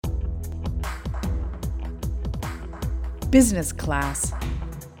Business Class,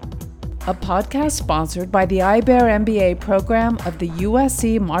 a podcast sponsored by the IBEAR MBA Program of the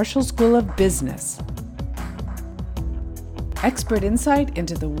USC Marshall School of Business. Expert insight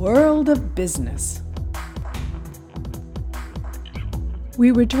into the world of business.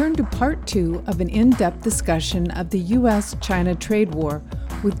 We return to part 2 of an in-depth discussion of the U.S.-China trade war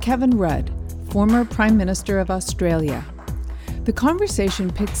with Kevin Rudd, former Prime Minister of Australia. The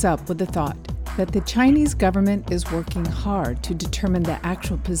conversation picks up with the thought that the Chinese government is working hard to determine the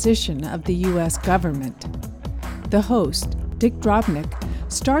actual position of the U.S. government. The host, Dick Drobnick,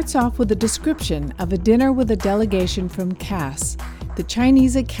 starts off with a description of a dinner with a delegation from CAS, the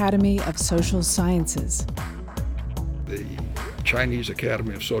Chinese Academy of Social Sciences. The Chinese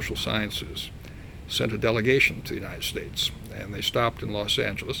Academy of Social Sciences sent a delegation to the United States, and they stopped in Los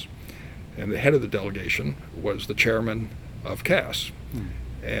Angeles, and the head of the delegation was the chairman of CAS,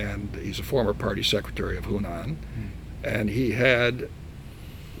 and he's a former party secretary of Hunan, and we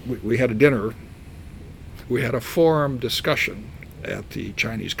had a dinner, we had a forum discussion at the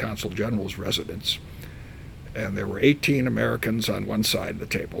Chinese Consul General's residence, and there were 18 Americans on one side of the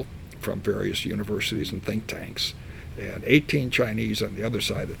table from various universities and think tanks, and 18 Chinese on the other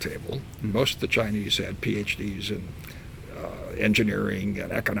side of the table. Most of the Chinese had PhDs in engineering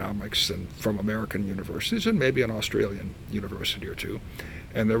and economics and from American universities and maybe an Australian university or two.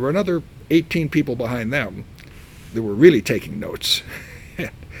 And there were another 18 people behind them that were really taking notes.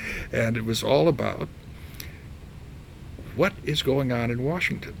 And it was all about what is going on in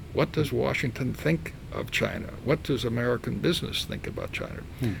Washington. What does Washington think of China? What does American business think about China?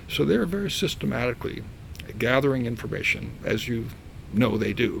 So they're very systematically gathering information, as you know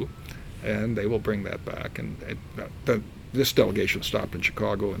they do, and they will bring that back. And this delegation stopped in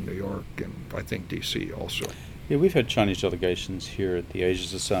Chicago and New York and I think D.C. also. Yeah, we've had Chinese delegations here at the Asia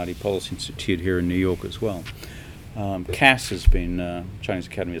Society Policy Institute here in New York as well. CAS has been, Chinese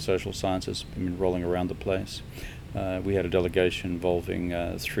Academy of Social Sciences, been rolling around the place. We had a delegation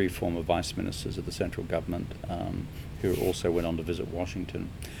involving 3 former vice ministers of the central government who also went on to visit Washington.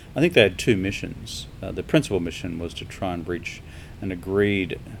 I think they had 2 missions. The principal mission was to try and reach an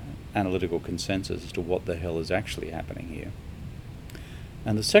agreed analytical consensus as to what the hell is actually happening here.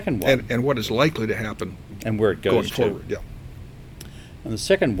 And the second one... And what is likely to happen and where it goes going forward. Yeah. And the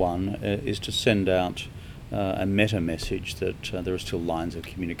second one is to send out a meta message that there are still lines of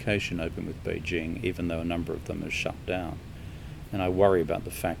communication open with Beijing, even though a number of them are shut down. And I worry about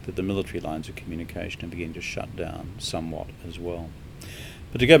the fact that the military lines of communication are beginning to shut down somewhat as well.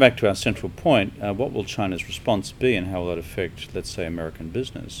 But to go back to our central point, what will China's response be and how will that affect, let's say, American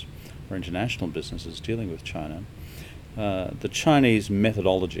business or international businesses dealing with China? The Chinese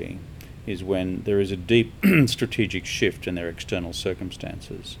methodology is when there is a deep strategic shift in their external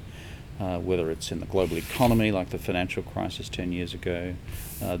circumstances, whether it's in the global economy like the financial crisis 10 years ago,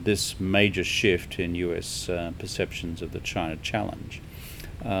 this major shift in US perceptions of the China challenge,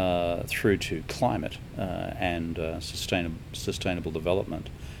 through to climate and sustainable development.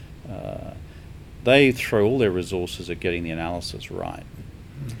 They throw all their resources at getting the analysis right.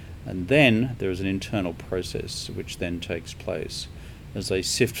 And then there is an internal process which then takes place. As they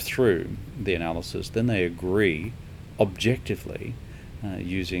sift through the analysis, then they agree objectively,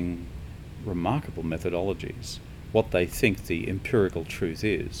 using remarkable methodologies, what they think the empirical truth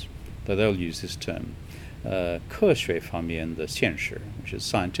is. Though they'll use this term, 科学方面的现实, which is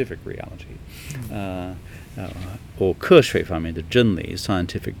scientific reality, or 科学方面的真理,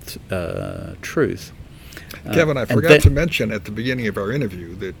 scientific truth. Kevin, I forgot to mention at the beginning of our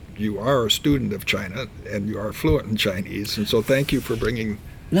interview that you are a student of China and you are fluent in Chinese, and so thank you for bringing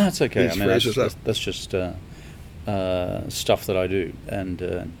it's okay. these phrases up. That's just stuff that I do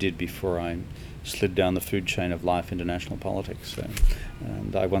and did before I slid down the food chain of life into national politics. So,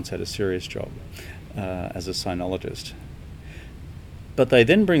 and I once had a serious job as a sinologist. But they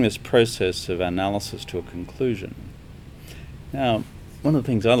then bring this process of analysis to a conclusion. Now, one of the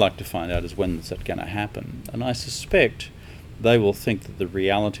things I like to find out is when is that going to happen, and I suspect they will think that the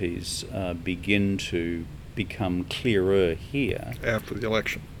realities begin to become clearer here. After the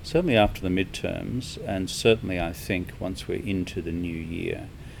election. Certainly after the midterms, and certainly I think once we're into the new year.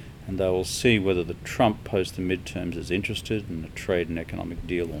 And they will see whether the Trump post the midterms is interested in a trade and economic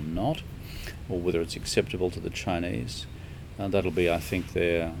deal or not, or whether it's acceptable to the Chinese. That'll be, I think,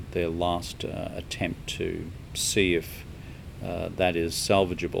 their last attempt to see if that is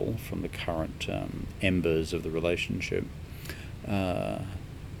salvageable from the current embers of the relationship.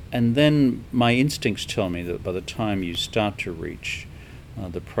 And then my instincts tell me that by the time you start to reach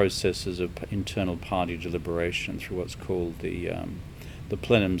the processes of internal party deliberation through what's called the the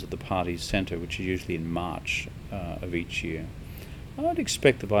plenums at the party's centre, which are usually in March of each year. I'd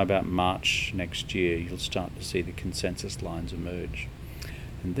expect that by about March next year you'll start to see the consensus lines emerge.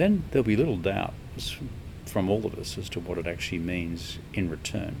 And then there'll be little doubt from all of us as to what it actually means in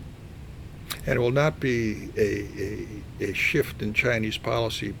return. And it will not be a shift in Chinese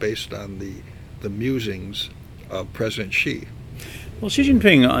policy based on the musings of President Xi. Well, Xi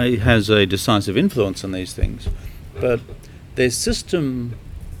Jinping has a decisive influence on these things, but their system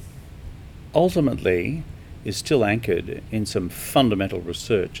ultimately is still anchored in some fundamental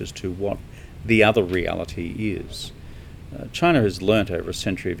research as to what the other reality is. China has learnt over a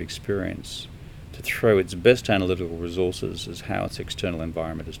century of experience to throw its best analytical resources as how its external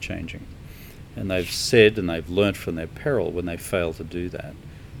environment is changing. And they've said, and they've learnt from their peril when they fail to do that.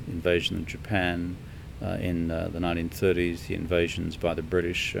 Invasion of Japan in the 1930s, the invasions by the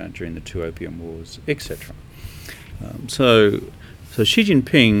British during the 2 Opium Wars, etc. So Xi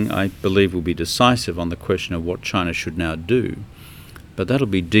Jinping, I believe, will be decisive on the question of what China should now do, but that'll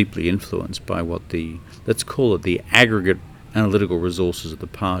be deeply influenced by what let's call it the aggregate analytical resources of the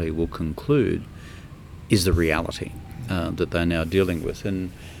party will conclude is the reality that they're now dealing with.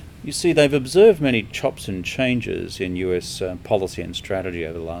 And you see, they've observed many chops and changes in US policy and strategy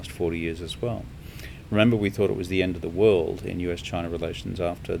over the last 40 years as well. Remember, we thought it was the end of the world in US-China relations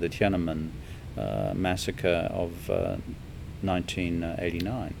after the Tiananmen massacre of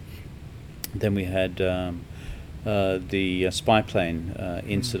 1989. Then we had the spy plane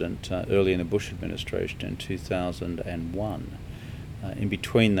incident early in the Bush administration in 2001. In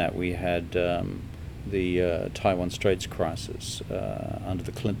between that, we had the Taiwan Straits crisis under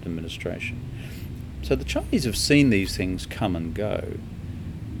the Clinton administration. So the Chinese have seen these things come and go,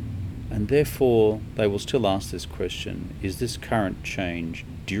 and therefore they will still ask this question: is this current change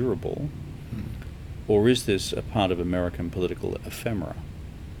durable? Or is this a part of American political ephemera?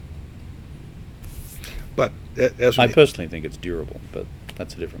 But I personally think it's durable, but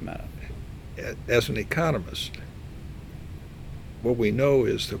that's a different matter. As an economist, what we know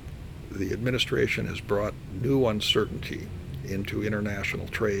is that the administration has brought new uncertainty into international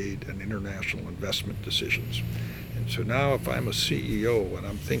trade and international investment decisions. And so now if I'm a CEO and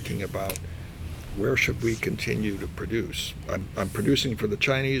I'm thinking about where should we continue to produce, I'm producing for the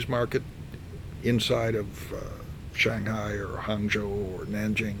Chinese market inside of Shanghai or Hangzhou or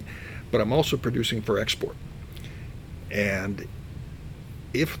Nanjing, but I'm also producing for export. And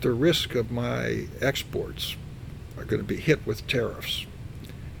if the risk of my exports are going to be hit with tariffs,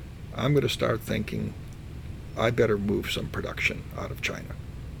 I'm going to start thinking I better move some production out of China.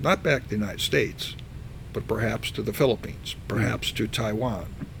 Not back to the United States, but perhaps to the Philippines, perhaps to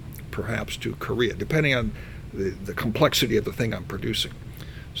Taiwan, perhaps to Korea, depending on the complexity of the thing I'm producing.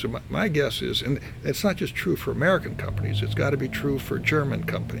 So my guess is, and it's not just true for American companies, it's got to be true for German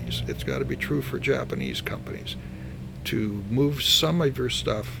companies, it's got to be true for Japanese companies, to move some of your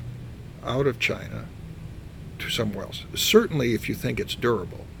stuff out of China to somewhere else. Certainly if you think it's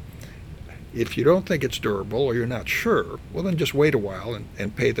durable. If you don't think it's durable or you're not sure, well then just wait a while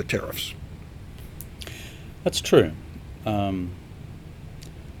and pay the tariffs. That's true.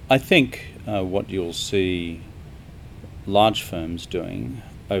 I think what you'll see large firms doing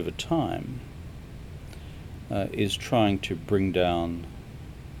over time is trying to bring down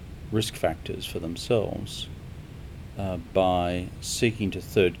risk factors for themselves by seeking to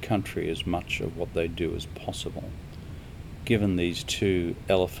third country as much of what they do as possible, given these two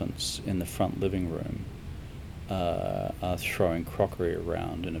elephants in the front living room are throwing crockery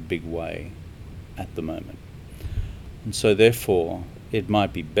around in a big way at the moment. And so therefore it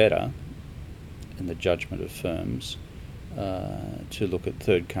might be better, in the judgment of firms, to look at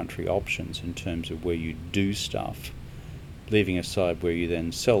third country options in terms of where you do stuff, leaving aside where you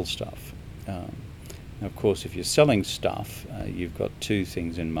then sell stuff. Now, of course, if you're selling stuff, you've got two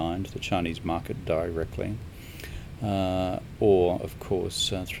things in mind: the Chinese market directly, or, of course,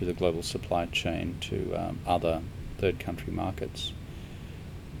 through the global supply chain to other third country markets.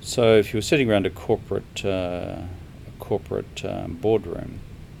 So if you're sitting around a corporate boardroom,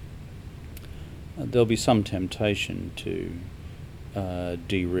 there'll be some temptation to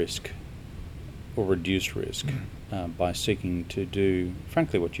de-risk or reduce risk by seeking to do,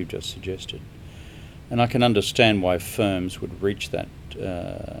 frankly, what you've just suggested. And I can understand why firms would reach that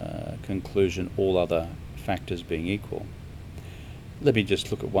conclusion, all other factors being equal. Let me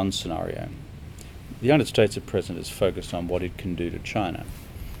just look at one scenario. The United States at present is focused on what it can do to China.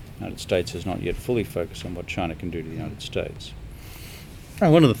 The United States has not yet fully focused on what China can do to the United States.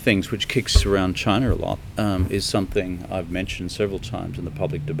 One of the things which kicks around China a lot is something I've mentioned several times in the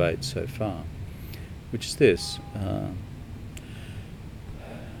public debate so far, which is this.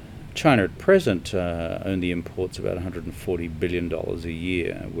 China at present only imports about $140 billion a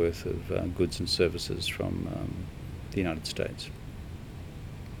year worth of goods and services from the United States.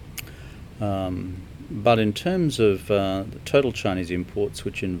 But in terms of the total Chinese imports,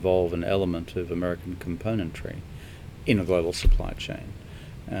 which involve an element of American componentry in a global supply chain,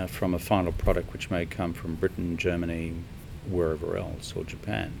 from a final product which may come from Britain, Germany, wherever else, or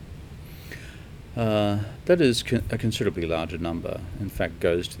Japan, that is a considerably larger number. In fact,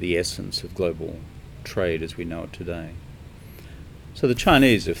 goes to the essence of global trade as we know it today. So the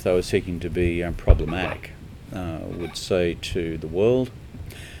Chinese, if they were seeking to be problematic, would say to the world,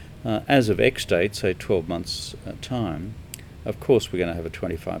 as of X date, say 12 months' time, of course we're going to have a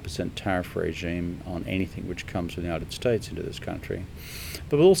 25% tariff regime on anything which comes from the United States into this country,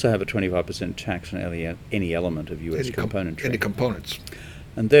 but we'll also have a 25% tax on any element of US componentry. Any components.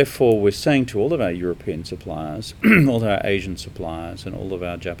 And therefore we're saying to all of our European suppliers, all of our Asian suppliers, and all of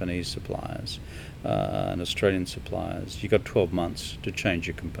our Japanese suppliers, and Australian suppliers, you've got 12 months to change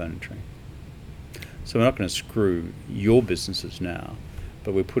your componentry. So we're not going to screw your businesses now,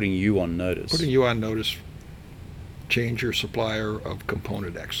 but we're putting you on notice. Putting you on notice, change your supplier of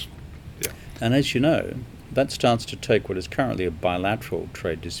component X. Yeah. And as you know, that starts to take what is currently a bilateral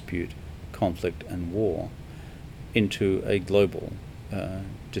trade dispute, conflict and war, into a global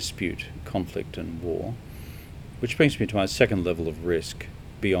dispute, conflict and war, which brings me to my second level of risk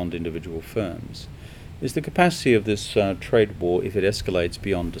beyond individual firms, is the capacity of this trade war, if it escalates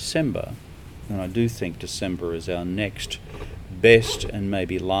beyond December, and I do think December is our next best and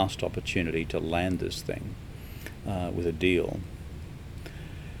maybe last opportunity to land this thing with a deal,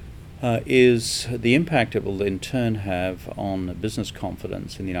 is the impact it will in turn have on business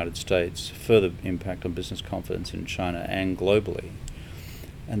confidence in the United States, further impact on business confidence in China and globally.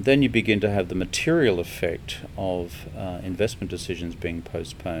 And then you begin to have the material effect of investment decisions being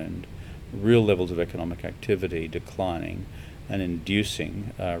postponed, real levels of economic activity declining, and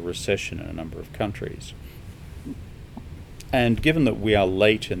inducing recession in a number of countries. And given that we are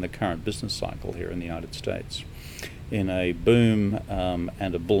late in the current business cycle here in the United States, in a boom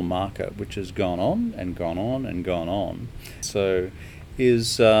and a bull market which has gone on and gone on and gone on, so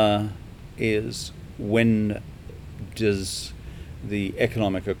is when does the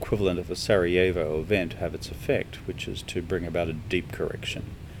economic equivalent of a Sarajevo event have its effect, which is to bring about a deep correction,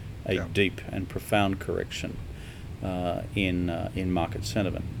 deep and profound correction in market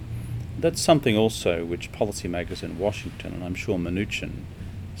sentiment. That's something also which policymakers in Washington, and I'm sure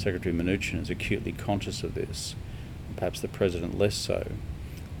Secretary Mnuchin is acutely conscious of this, perhaps the President less so,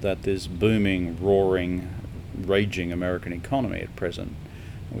 that this booming, roaring, raging American economy at present,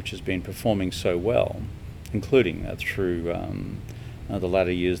 which has been performing so well, including through the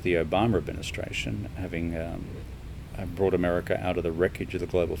latter years of the Obama administration, having brought America out of the wreckage of the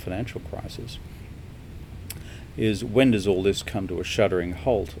global financial crisis, is when does all this come to a shuddering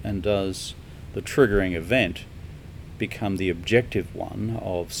halt, and does the triggering event become the objective one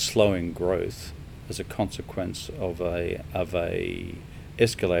of slowing growth as a consequence of a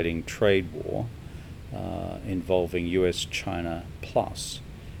escalating trade war involving US-China plus,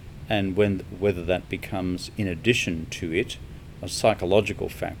 and whether that becomes, in addition to it, a psychological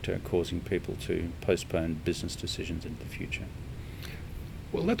factor causing people to postpone business decisions into the future.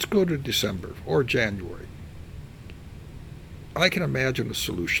 Well, let's go to December or January. I can imagine a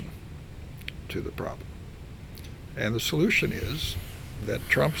solution to the problem. And the solution is that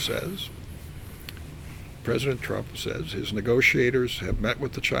President Trump says his negotiators have met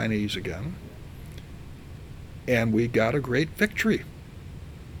with the Chinese again, and we got a great victory.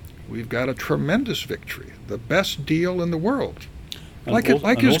 We've got a tremendous victory, the best deal in the world. An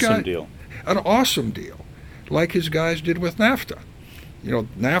awesome deal. An awesome deal, like his guys did with NAFTA. You know,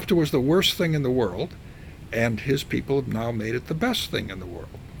 NAFTA was the worst thing in the world, and his people have now made it the best thing in the world.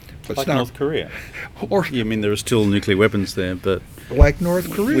 But like North Korea. Or you mean there are still nuclear weapons there, but like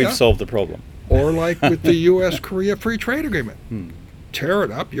North Korea. We've solved the problem. Or like with the U.S.-Korea Free Trade Agreement. Tear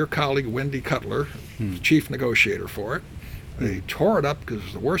it up. Your colleague Wendy Cutler, chief negotiator for it, they tore it up because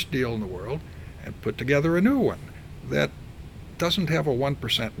it's the worst deal in the world, and put together a new one that doesn't have a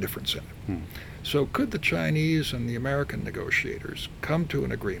 1% difference in it. So could the Chinese and the American negotiators come to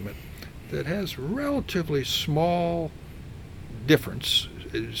an agreement that has relatively small difference,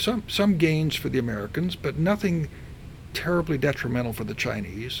 some gains for the Americans, but nothing terribly detrimental for the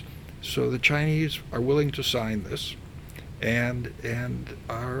Chinese? So the Chinese are willing to sign this, and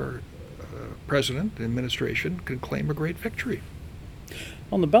our president and administration can claim a great victory.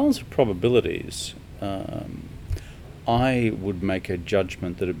 On the balance of probabilities, I would make a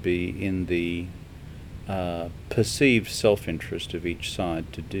judgment that it'd be in the perceived self-interest of each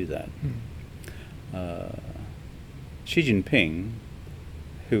side to do that. Xi Jinping,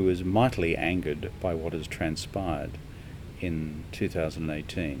 who was mightily angered by what has transpired in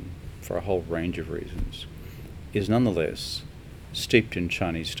 2018 for a whole range of reasons, is nonetheless steeped in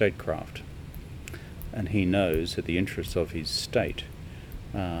Chinese statecraft. And he knows that the interests of his state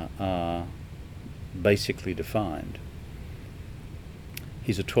are basically defined.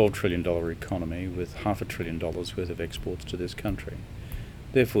 He's a $12 trillion economy with $500 billion worth of exports to this country.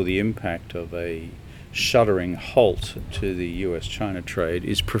 Therefore, the impact of a shuddering halt to the US-China trade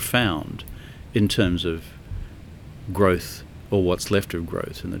is profound in terms of growth, or what's left of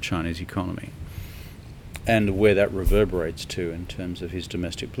growth, in the Chinese economy, and where that reverberates to in terms of his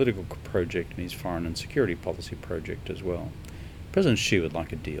domestic political project and his foreign and security policy project as well. President Xi would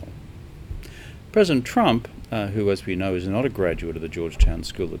like a deal. President Trump, who, as we know, is not a graduate of the Georgetown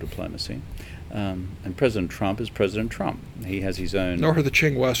School of Diplomacy, and President Trump is President Trump. He has his own... Nor the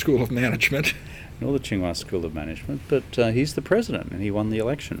Tsinghua School of Management. Nor the Tsinghua School of Management, but he's the president, and he won the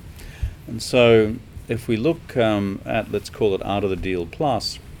election. And so, if we look at, let's call it Art of the Deal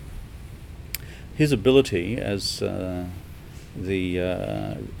Plus, his ability, as again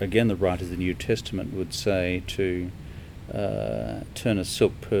the writer of the New Testament would say, to turn a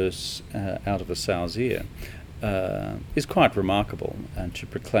silk purse out of a sow's ear, is quite remarkable, and to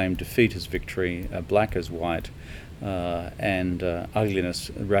proclaim defeat as victory, black as white, and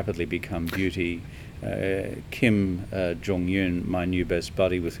ugliness rapidly become beauty. Kim Jong-un, my new best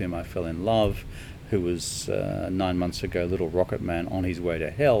buddy with whom I fell in love, who was 9 months ago little rocket man on his way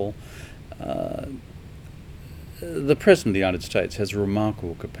to hell. The President of the United States has a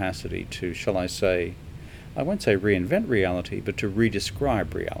remarkable capacity to, shall I say, I won't say reinvent reality, but to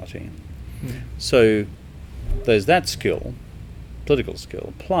redescribe reality. So there's that skill, political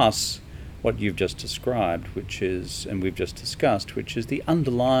skill, plus what you've just described, which is, and we've just discussed, which is the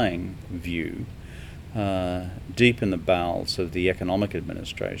underlying view deep in the bowels of the economic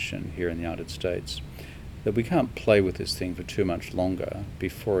administration here in the United States, that we can't play with this thing for too much longer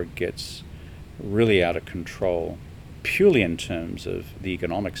before it gets really out of control, purely in terms of the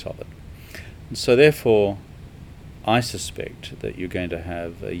economics of it. And so therefore, I suspect that you're going to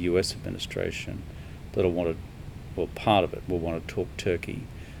have a US administration that'll want to, well, part of it will want to talk turkey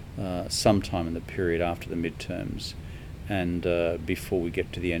sometime in the period after the midterms and before we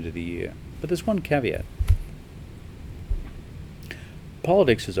get to the end of the year. But there's one caveat.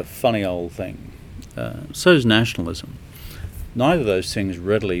 Politics is a funny old thing. So is nationalism. Neither of those things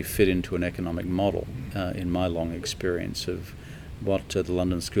readily fit into an economic model, in my long experience of what the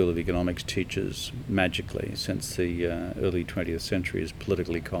London School of Economics teaches magically since the early 20th century is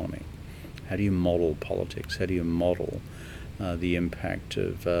political economy. How do you model politics? How do you model the impact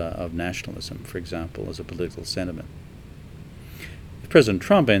of nationalism, for example, as a political sentiment? If President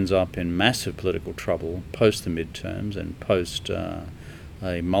Trump ends up in massive political trouble post the midterms and post a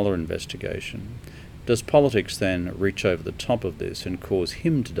Mueller investigation, does politics then reach over the top of this and cause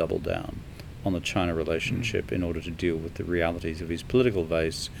him to double down on the China relationship in order to deal with the realities of his political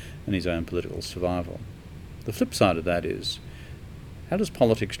base and his own political survival? The flip side of that is, how does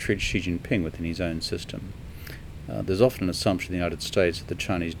politics treat Xi Jinping within his own system? There's often an assumption in the United States that the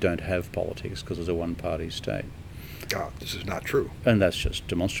Chinese don't have politics because it's a one-party state. This is not true. And that's just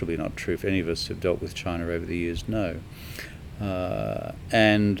demonstrably not true. If any of us have dealt with China over the years, know.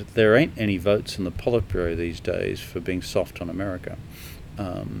 And there ain't any votes in the Politburo these days for being soft on America.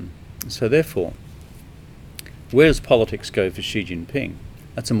 So therefore, where does politics go for Xi Jinping?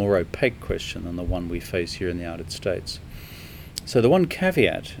 That's a more opaque question than the one we face here in the United States. So the one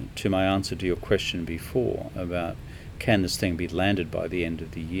caveat to my answer to your question before about can this thing be landed by the end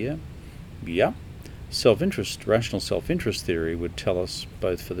of the year? Yeah. Self-interest, rational self-interest theory would tell us,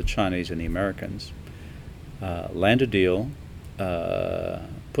 both for the Chinese and the Americans, land a deal,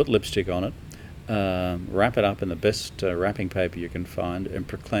 put lipstick on it, wrap it up in the best wrapping paper you can find, and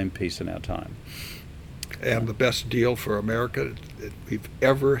proclaim peace in our time. And the best deal for America that we've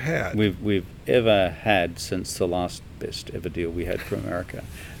ever had. We've ever had since the last best ever deal we had for America.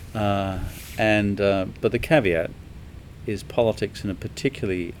 But the caveat is politics, in a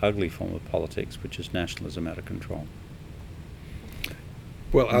particularly ugly form of politics, which is nationalism out of control.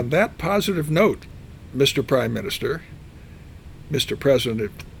 Well, on that positive note, Mr. Prime Minister, Mr.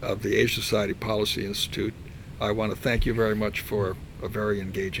 President of the Asia Society Policy Institute, I want to thank you very much for a very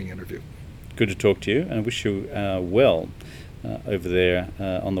engaging interview. Good to talk to you, and I wish you well over there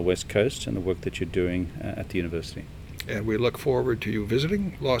on the West Coast and the work that you're doing at the university. And we look forward to you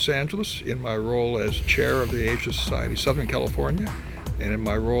visiting Los Angeles in my role as chair of the Asia Society Southern California and in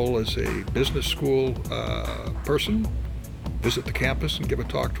my role as a business school person, visit the campus and give a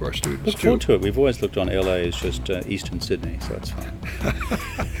talk to our students Look forward to it. We've always looked on LA as just Eastern Sydney, so it's fine.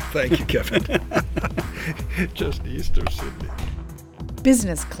 Thank you, Kevin. Just east of Sydney.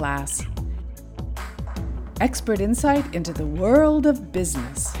 Business Class. Expert insight into the world of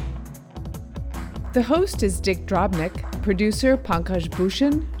business. The host is Dick Drobnick, producer Pankaj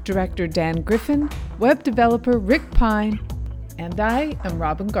Bhushan, director Dan Griffin, web developer Rick Pine, and I am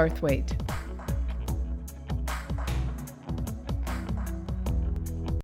Robin Garthwaite.